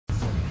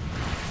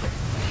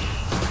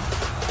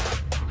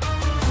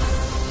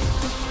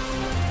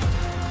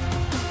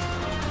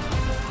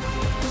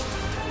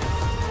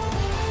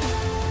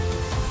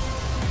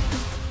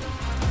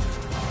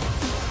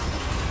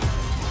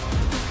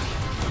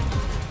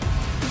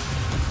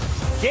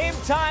Game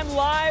Time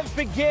Live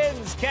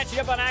begins. Catching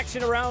up on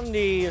action around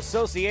the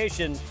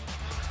association.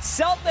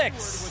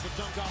 Celtics,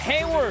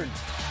 Hayward,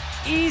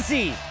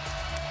 easy.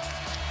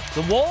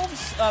 The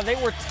Wolves, they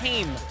were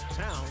tame,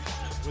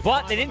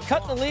 but they didn't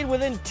cut the lead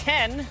within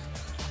 10,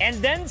 and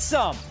then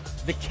some.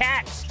 The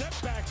Cats,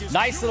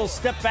 nice little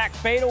step-back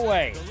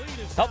fadeaway.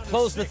 Help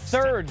close the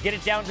third, get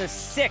it down to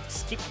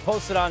 6. Keep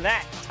posted on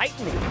that.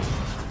 Tightening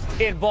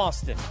in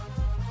Boston.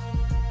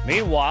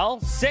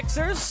 Meanwhile,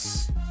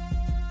 Sixers,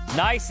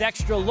 nice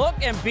extra look.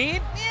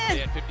 Embiid, They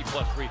had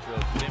 50-plus free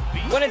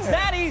throws. when it's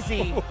that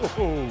easy,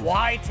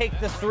 why take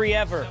the 3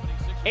 ever?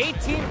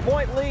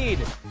 18-point lead.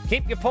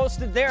 Keep you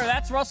posted there.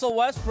 That's Russell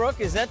Westbrook.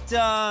 Is that,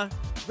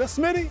 That's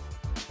Smitty?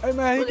 Hey,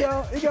 man,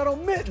 he got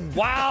on mittens.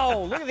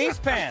 wow, look at these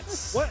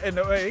pants. What? And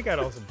he got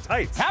on some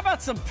tights. How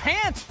about some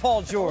pants,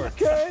 Paul George?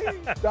 Okay,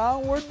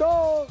 downward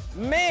dog.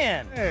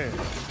 Man. Man,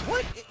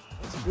 What?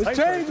 it's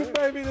changing,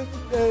 baby.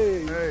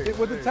 Hey,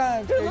 with the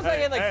times. Dude, it looks like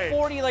he had like Hey.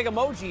 40 like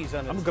emojis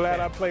on it. I'm glad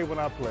I played when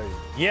I played.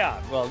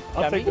 Yeah, well,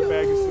 I'll take the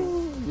baggy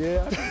suit.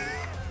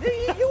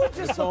 Yeah. you would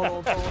just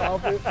on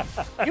outfit.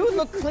 you would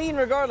look clean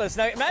regardless.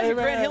 Now imagine Hey,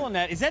 man. Grant Hill in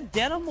that. Is that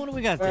denim? What do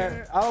we got there?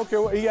 Man, I don't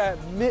care what. He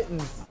got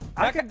mittens.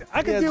 I can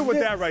Yes, deal with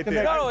mittens that right can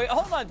there. No, wait,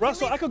 hold on.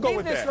 Russell, I could go leave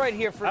with this that. right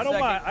here for a I don't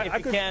second, mind. if I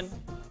you could- can.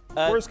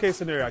 Worst case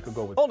scenario, I could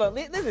go with. Hold on,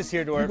 leave this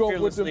here to our You go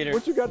fearless with the- leader,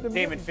 what you got them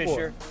Damon mittens for?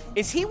 Fisher.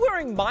 Is he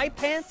wearing my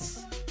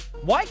pants?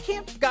 Why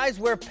can't guys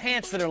wear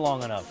pants that are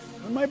long enough?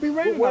 It might be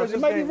raining. Where's It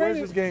this might be game? Where's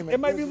raining. this game at? It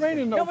might be Where's this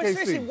raining in No, but OKC.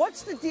 seriously,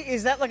 what's the deal?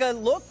 Is that like a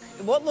look?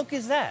 What look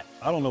is that?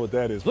 I don't know what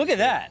that is. Look at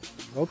that.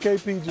 Okay,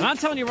 PG. And I'm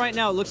telling you right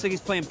now, it looks like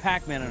he's playing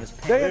Pac-Man on his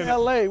pants. They in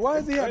LA. Why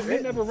is he have It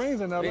mittens? never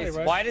rains in LA,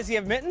 right? Why does he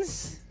have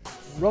mittens?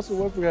 Russell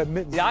Westbrook had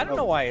mittens. Yeah, I don't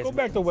know why. Go It's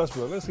back to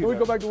Westbrook. Let's see. Can we that.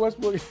 go back to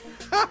Westbrook?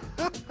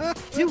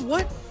 Dude,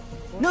 what?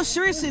 No,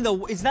 seriously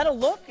though, is that a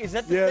look? Is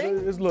that the Yeah,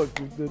 thing? it's look.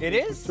 The It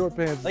is? short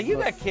pants. Like, you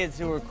got kids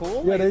who are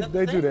cool. Yeah, Like, is that the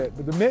they do thing? that.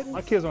 But the mittens,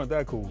 My kids aren't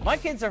that cool. My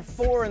kids are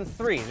 4 and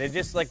 3. They're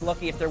just like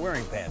lucky if they're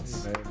wearing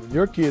pants. man,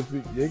 your kids,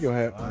 they gonna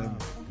have.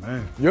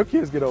 Man, Your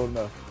kids get old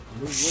enough.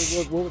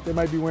 What they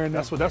might be wearing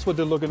now? that's what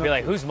they're looking Be at.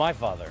 like, who's my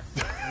father?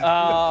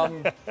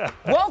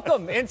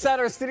 Welcome inside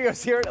our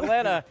studios here in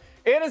Atlanta.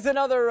 It is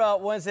another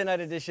Wednesday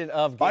night edition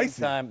of Game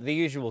Spicy. Time. The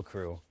usual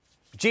crew.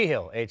 G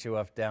Hill,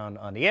 HOF down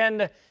on the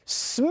end.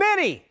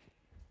 Smitty,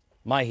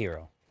 my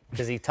hero,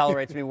 because he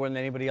tolerates me more than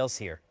anybody else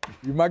here.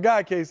 You're my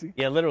guy, Casey.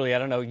 Yeah, literally, I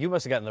don't know. You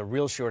must have gotten the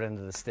real short end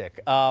of the stick.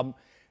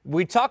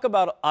 We talk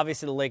about,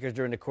 obviously, the Lakers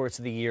during the course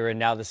of the year and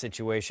now the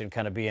situation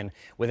kind of being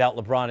without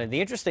LeBron. And the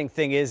interesting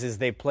thing is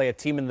they play a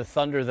team in the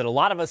Thunder that a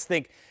lot of us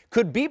think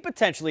could be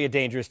potentially a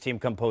dangerous team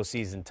come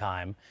postseason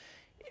time.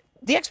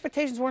 The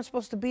expectations weren't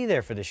supposed to be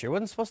there for this year. It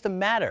wasn't supposed to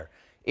matter.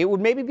 It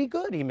would maybe be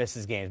good he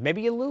misses games.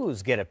 Maybe you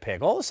lose, get a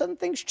pick. All of a sudden,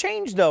 things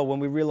changed, though,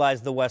 when we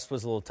realized the West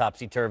was a little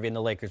topsy-turvy and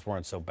the Lakers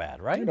weren't so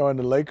bad, right? You know, and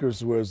the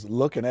Lakers was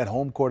looking at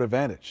home court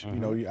advantage. You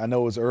know, I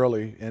know it was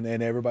early, and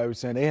everybody was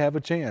saying they have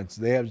a chance.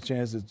 They have a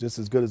chance that's just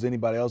as good as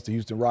anybody else. The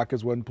Houston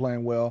Rockets wasn't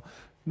playing well.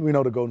 We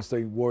know the Golden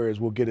State Warriors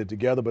will get it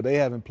together, but they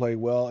haven't played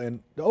well.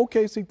 And the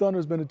OKC Thunder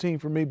has been a team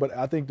for me, but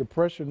I think the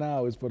pressure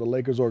now is for the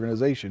Lakers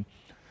organization.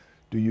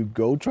 Do you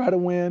go try to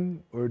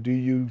win, or do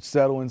you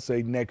settle and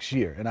say next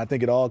year? And I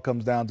think it all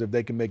comes down to if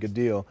they can make a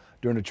deal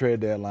during the trade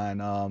deadline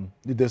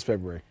this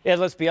February. Yeah,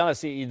 let's be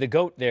honest. The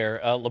GOAT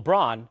there,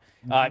 LeBron,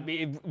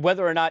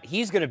 whether or not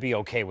he's going to be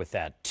okay with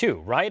that,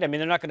 too, right? I mean,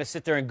 they're not going to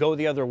sit there and go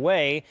the other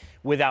way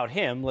without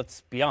him,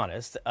 let's be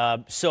honest.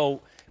 So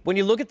when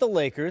you look at the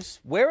Lakers,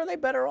 where are they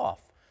better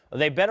off? Are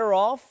they better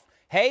off?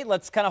 Hey,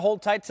 let's kind of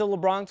hold tight till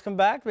LeBron's come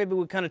back. Maybe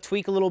we'll kind of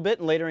tweak a little bit,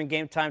 and later in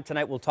game time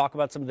tonight we'll talk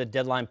about some of the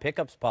deadline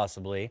pickups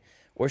possibly.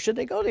 Or should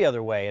they go the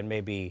other way and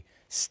maybe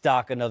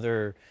stock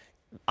another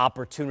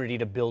opportunity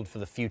to build for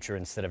the future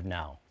instead of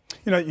now?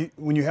 You know,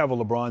 when you have a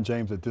LeBron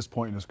James at this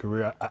point in his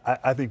career,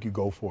 I think you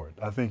go for it.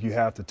 I think you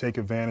have to take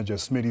advantage,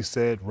 as Smitty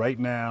said, right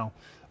now.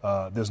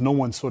 There's no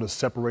one sort of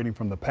separating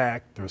from the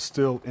pack. They're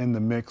still in the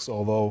mix,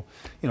 although,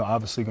 you know,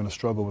 obviously going to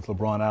struggle with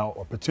LeBron out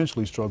or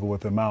potentially struggle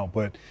with him out.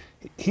 But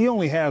he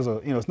only has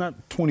it's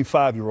not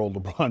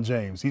 25-year-old LeBron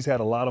James. He's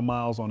had a lot of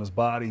miles on his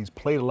body. He's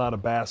played a lot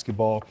of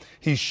basketball.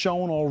 He's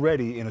shown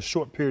already in a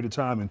short period of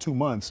time, in 2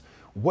 months,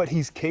 what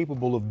he's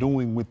capable of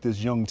doing with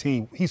this young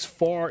team. He's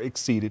far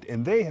exceeded,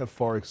 and they have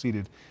far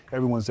exceeded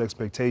everyone's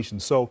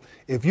expectations. So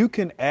if you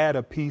can add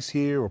a piece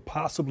here or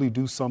possibly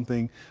do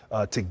something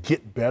to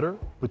get better,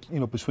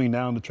 between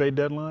now and the trade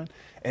deadline,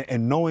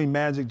 and knowing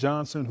Magic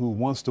Johnson, who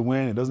wants to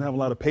win and doesn't have a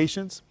lot of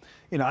patience,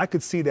 I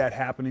could see that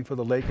happening for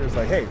the Lakers.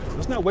 Like, hey,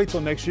 let's not wait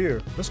till next year.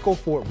 Let's go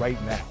for it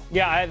right now.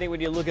 Yeah, I think when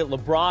you look at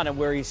LeBron and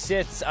where he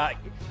sits,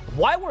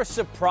 why we're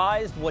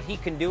surprised what he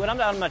can do, and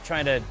I'm not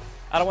trying to,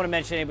 I don't want to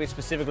mention anybody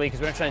specifically because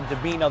we're not trying to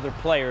demean other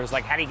players,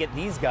 like how do you get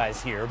these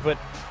guys here? But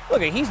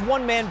look, he's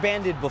one-man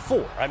banded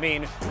before. I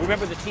mean,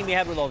 remember the team he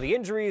had with all the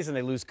injuries and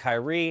they lose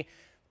Kyrie.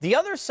 The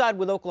other side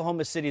with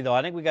Oklahoma City, though,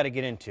 I think we got to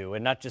get into,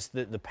 and not just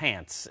the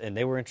pants, and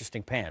they were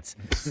interesting pants.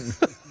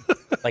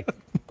 Like,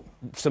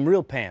 some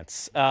real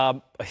pants.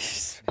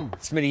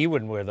 Smitty, you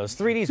wouldn't wear those.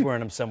 3D's wearing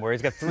them somewhere.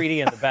 He's got 3D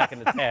in the back of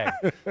the tag.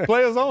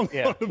 Players only.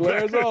 Yeah.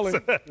 Players only.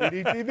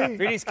 3D TV.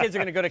 3D's kids are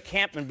going to go to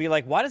camp and be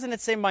like, why doesn't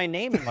it say my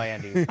name in my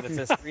undies? But it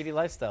says 3D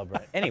Lifestyle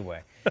Brand.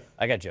 Anyway,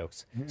 I got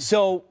jokes.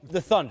 So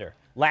the Thunder.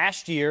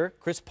 Last year,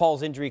 Chris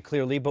Paul's injury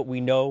clearly, but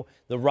we know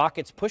the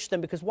Rockets pushed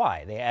them because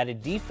why? They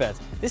added defense.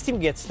 This team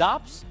gets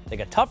stops. They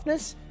got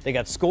toughness. They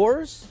got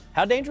scores.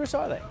 How dangerous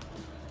are they?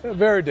 They're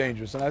very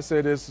dangerous, and I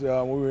said this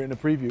when we were in the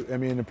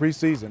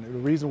preseason. The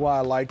reason why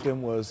I liked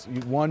him was,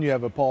 one, you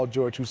have a Paul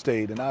George who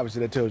stayed, and obviously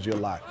that tells you a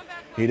lot.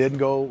 He didn't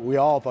go, we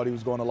all thought he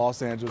was going to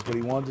Los Angeles, but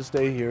he wanted to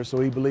stay here, so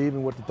he believed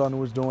in what the Thunder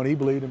was doing. He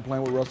believed in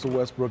playing with Russell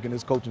Westbrook and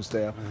his coaching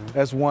staff.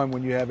 That's one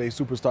when you have a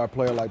superstar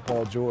player like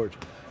Paul George.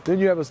 Then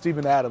you have a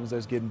Steven Adams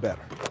that's getting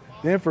better.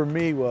 Then for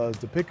me was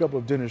the pickup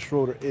of Dennis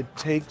Schroeder. It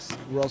takes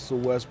Russell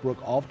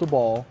Westbrook off the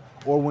ball,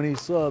 or when he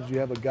subs, you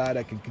have a guy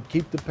that can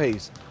keep the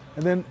pace.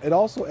 And then it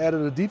also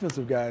added a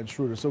defensive guy in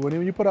Schroeder. So when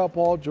you put out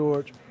Paul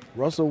George,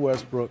 Russell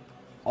Westbrook,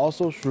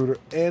 also Schroeder,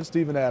 and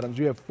Steven Adams,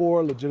 you have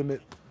 4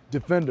 legitimate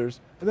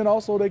defenders. And then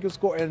also they can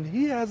score. And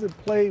he hasn't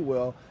played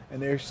well,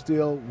 and they're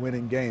still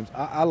winning games.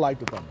 I like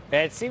the Thunder.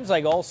 And it seems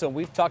like also,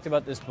 we've talked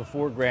about this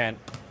before, Grant,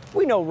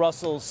 we know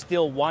Russell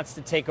still wants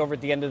to take over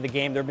at the end of the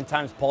game. There have been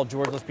times Paul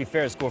George, let's be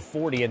fair, scored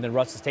 40, and then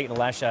Russ is taking the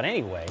last shot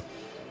anyway.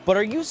 But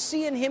are you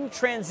seeing him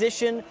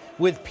transition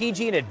with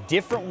PG in a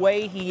different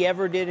way he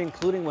ever did,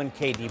 including when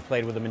KD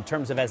played with him, in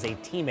terms of as a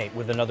teammate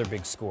with another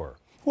big scorer?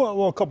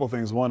 Well, a couple of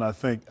things. One, I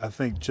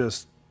think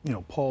just,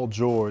 Paul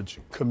George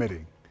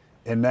committing.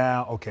 And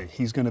now, okay,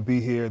 he's going to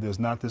be here. There's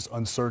not this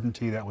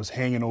uncertainty that was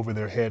hanging over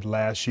their head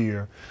last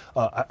year.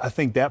 I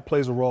think that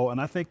plays a role. And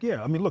I think,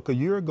 look, a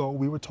year ago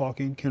we were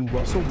talking, can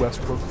Russell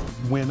Westbrook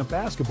win a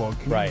basketball?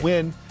 Can he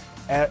win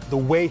at the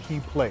way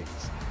he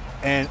plays?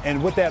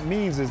 And what that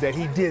means is that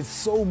he did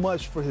so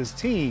much for his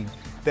team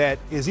that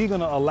is he going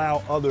to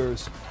allow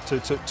others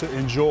to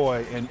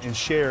enjoy and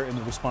share in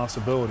the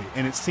responsibility?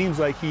 And it seems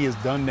like he has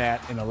done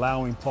that in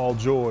allowing Paul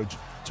George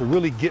to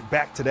really get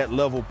back to that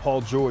level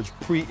Paul George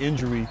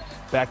pre-injury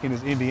back in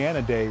his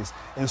Indiana days.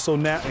 And so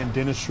now, and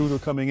Dennis Schroeder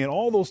coming in,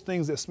 all those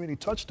things that Smitty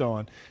touched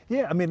on.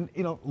 Yeah,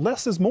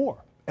 less is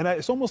more. And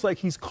it's almost like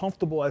he's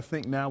comfortable, I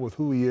think, now with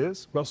who he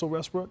is, Russell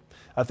Westbrook.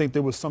 I think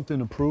there was something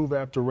to prove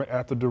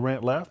after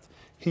Durant left.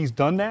 He's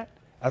done that.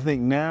 I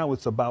think now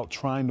it's about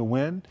trying to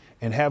win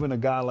and having a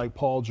guy like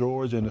Paul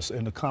George and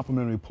the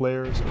complementary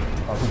players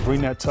who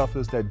bring that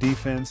toughness, that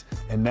defense,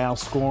 and now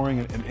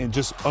scoring and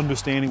just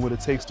understanding what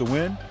it takes to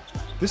win.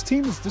 This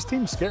team is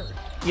scary.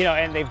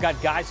 And they've got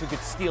guys who could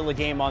steal a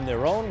game on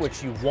their own,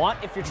 which you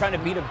want if you're trying to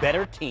beat a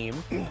better team.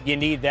 You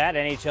need that.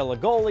 NHL, a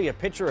goalie, a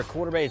pitcher, a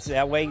quarterback. It's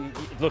that way.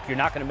 Look, you're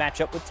not going to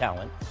match up with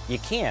talent. You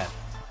can't.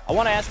 I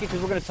want to ask you,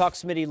 because we're going to talk,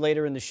 Smitty,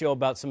 later in the show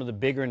about some of the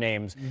bigger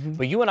names.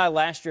 But you and I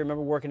last year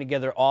remember working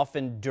together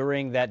often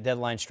during that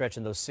deadline stretch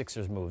and those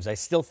Sixers moves. I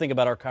still think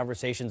about our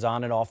conversations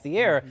on and off the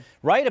air,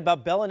 right,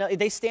 about Bellinelli.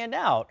 They stand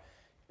out.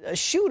 A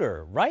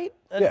shooter, right?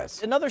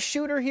 Yes. Another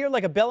shooter here,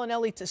 like a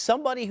Bellinelli, to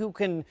somebody who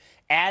can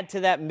add to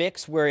that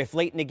mix where if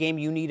late in the game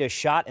you need a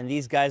shot and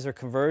these guys are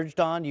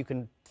converged on, you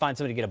can find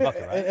somebody to get a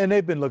bucket, right? And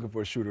they've been looking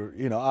for a shooter.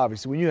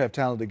 Obviously, when you have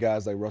talented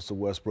guys like Russell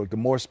Westbrook, the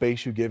more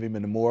space you give him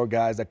and the more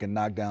guys that can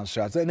knock down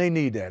shots, and they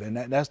need that. And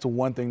that's the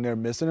one thing they're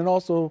missing. And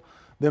also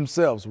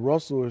themselves.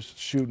 Russell is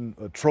shooting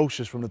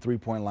atrocious from the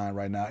three-point line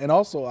right now. And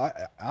also,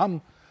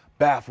 I'm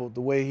baffled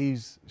the way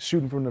he's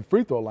shooting from the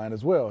free throw line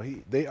as well.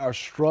 They are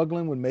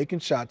struggling with making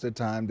shots at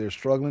times. They're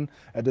struggling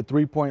at the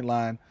three-point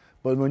line.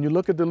 But when you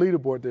look at the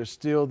leaderboard, they're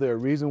still there.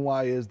 Reason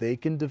why is they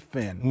can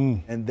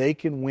defend and they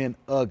can win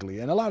ugly.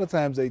 And a lot of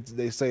times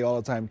they say all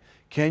the time,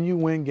 can you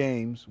win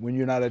games when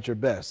you're not at your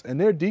best?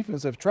 And their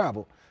defense have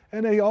traveled.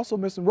 And they also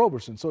missing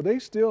Roberson. So they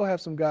still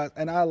have some guys.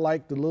 And I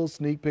like the little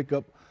sneak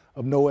pickup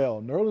of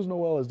Noel. Nerlens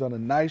Noel has done a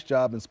nice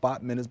job in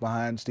spot minutes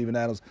behind Steven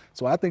Adams.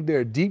 So I think they're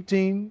a deep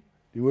team.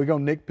 We're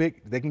going to nitpick.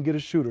 They can get a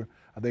shooter.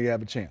 I think they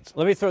have a chance.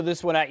 Let me throw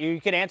this one at you.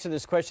 You can answer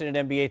this question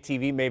at NBA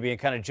TV maybe and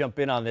kind of jump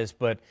in on this,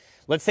 but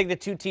let's take the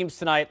two teams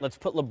tonight. Let's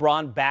put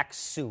LeBron back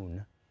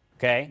soon,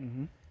 okay?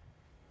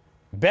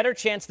 Better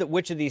chance that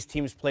which of these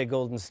teams play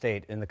Golden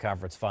State in the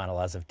conference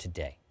final as of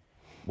today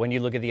when you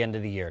look at the end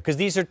of the year? Because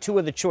these are two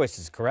of the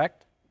choices,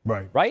 correct?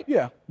 Right. Right?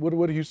 Yeah.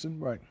 What Houston?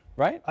 Right.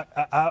 Right?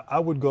 I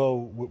would go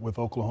with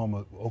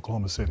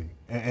Oklahoma City.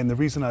 And the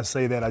reason I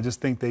say that, I just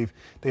think they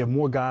have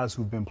more guys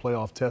who've been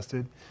playoff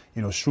tested.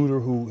 Schroeder,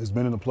 who has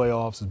been in the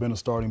playoffs, has been a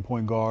starting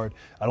point guard.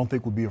 I don't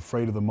think would be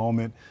afraid of the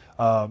moment.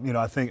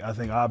 I think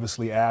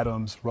obviously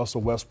Adams,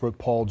 Russell Westbrook,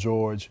 Paul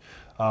George.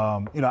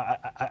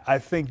 I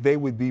think they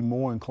would be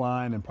more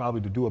inclined and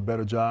probably to do a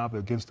better job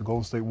against the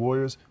Golden State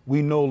Warriors.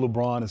 We know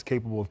LeBron is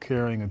capable of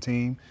carrying a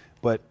team,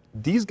 but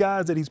these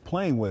guys that he's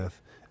playing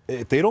with,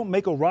 if they don't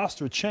make a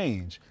roster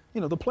change,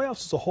 the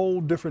playoffs is a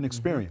whole different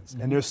experience.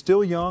 And they're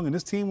still young, and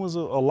this team was a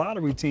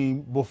lottery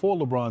team before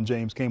LeBron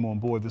James came on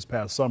board this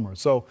past summer.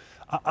 So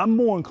I'm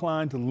more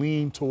inclined to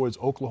lean towards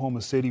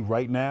Oklahoma City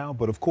right now,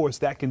 but of course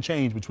that can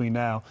change between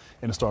now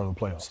and the start of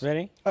the playoffs.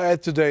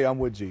 Smitty? Today, I'm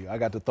with G. I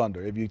got the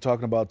Thunder. If you're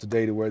talking about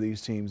today to where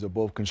these teams are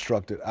both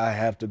constructed, I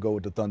have to go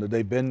with the Thunder.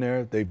 They've been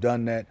there. They've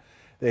done that.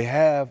 They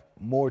have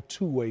more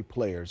two-way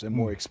players and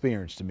more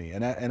experience to me.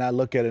 And I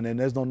look at it, and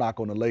there's no knock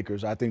on the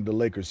Lakers. I think the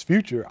Lakers'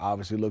 future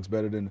obviously looks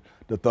better than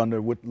the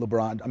Thunder with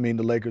LeBron. I mean,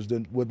 the Lakers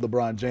with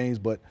LeBron James.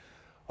 But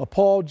a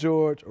Paul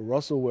George, a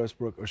Russell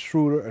Westbrook, a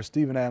Schroeder, or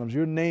Steven Adams,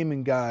 you're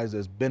naming guys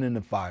that's been in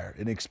the fire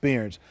and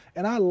experience.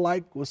 And I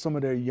like with some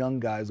of their young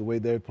guys the way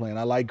they're playing.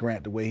 I like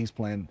Grant the way he's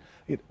playing.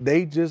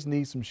 They just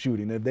need some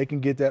shooting. If they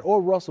can get that,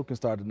 or Russell can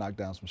start to knock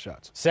down some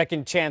shots.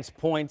 Second chance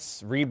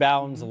points,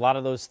 rebounds, a lot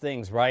of those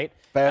things, right?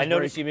 Fast I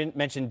noticed you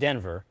mentioned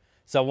Denver,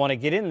 so I want to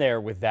get in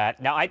there with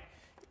that. Now,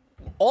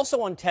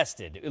 also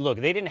untested. Look,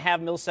 they didn't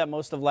have Millsap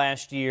most of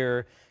last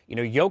year.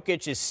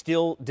 Jokic is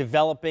still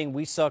developing.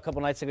 We saw a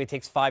couple nights ago he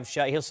takes 5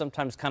 shots. He'll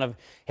sometimes kind of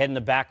head in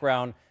the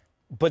background.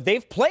 But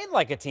they've played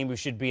like a team who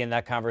should be in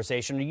that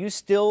conversation. Are you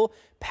still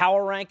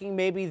power ranking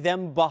maybe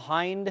them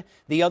behind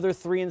the other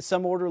 3 in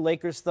some order,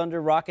 Lakers,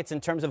 Thunder, Rockets,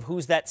 in terms of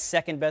who's that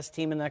second best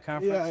team in that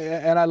conference?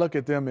 Yeah, and I look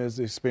at them as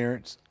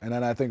experience. And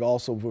then I think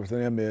also for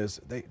them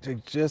is they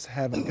just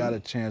haven't got a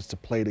chance to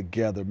play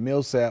together.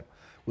 Millsap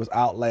was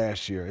out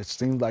last year. It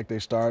seems like they're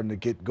starting to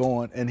get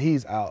going, and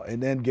he's out.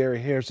 And then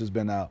Gary Harris has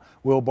been out.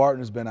 Will Barton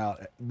has been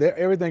out.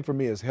 Everything for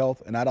me is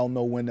health, and I don't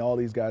know when all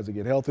these guys will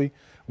get healthy.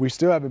 We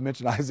still haven't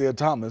mentioned Isaiah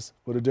Thomas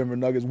for the Denver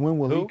Nuggets. When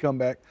will he come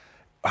back?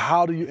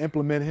 How do you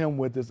implement him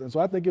with this? And so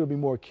I think it'll be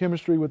more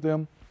chemistry with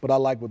them, but I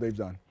like what they've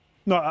done.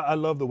 No, I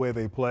love the way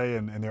they play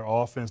and their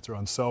offense, their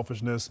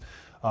unselfishness.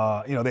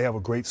 They have a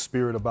great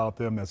spirit about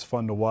them that's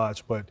fun to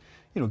watch. But,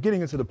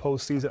 getting into the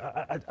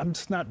postseason, I'm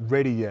just not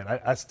ready yet.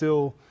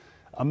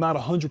 I'm not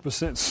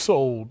 100%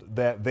 sold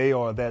that they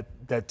are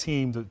that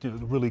team to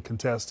really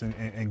contest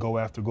and go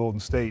after Golden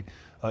State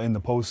in the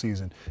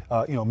postseason.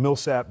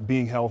 Millsap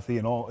being healthy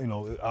and all,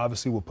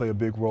 obviously will play a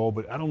big role,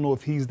 but I don't know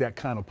if he's that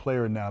kind of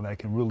player now that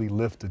can really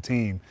lift the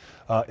team.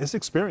 It's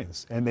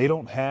experience, and they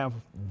don't have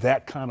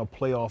that kind of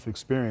playoff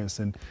experience.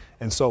 And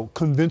so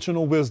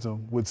conventional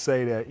wisdom would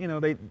say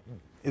that, they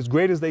as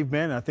great as they've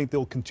been, I think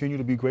they'll continue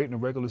to be great in the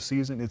regular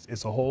season.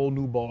 It's a whole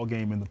new ball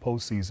game in the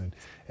postseason.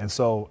 And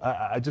so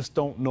I just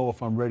don't know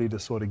if I'm ready to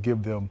sort of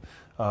give them,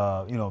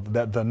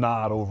 the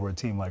nod over a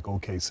team like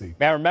OKC.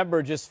 Now,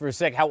 remember, just for a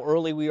sec, how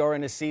early we are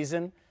in a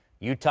season.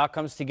 Utah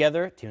comes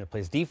together, team that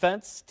plays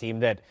defense, team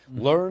that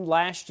learned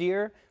last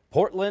year.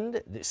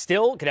 Portland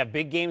still could have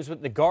big games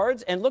with the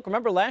guards. And look,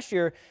 remember last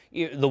year,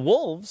 the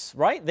Wolves,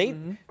 right? They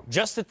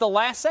just at the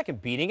last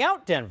second beating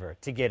out Denver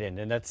to get in.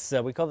 And that's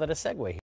we call that a segue.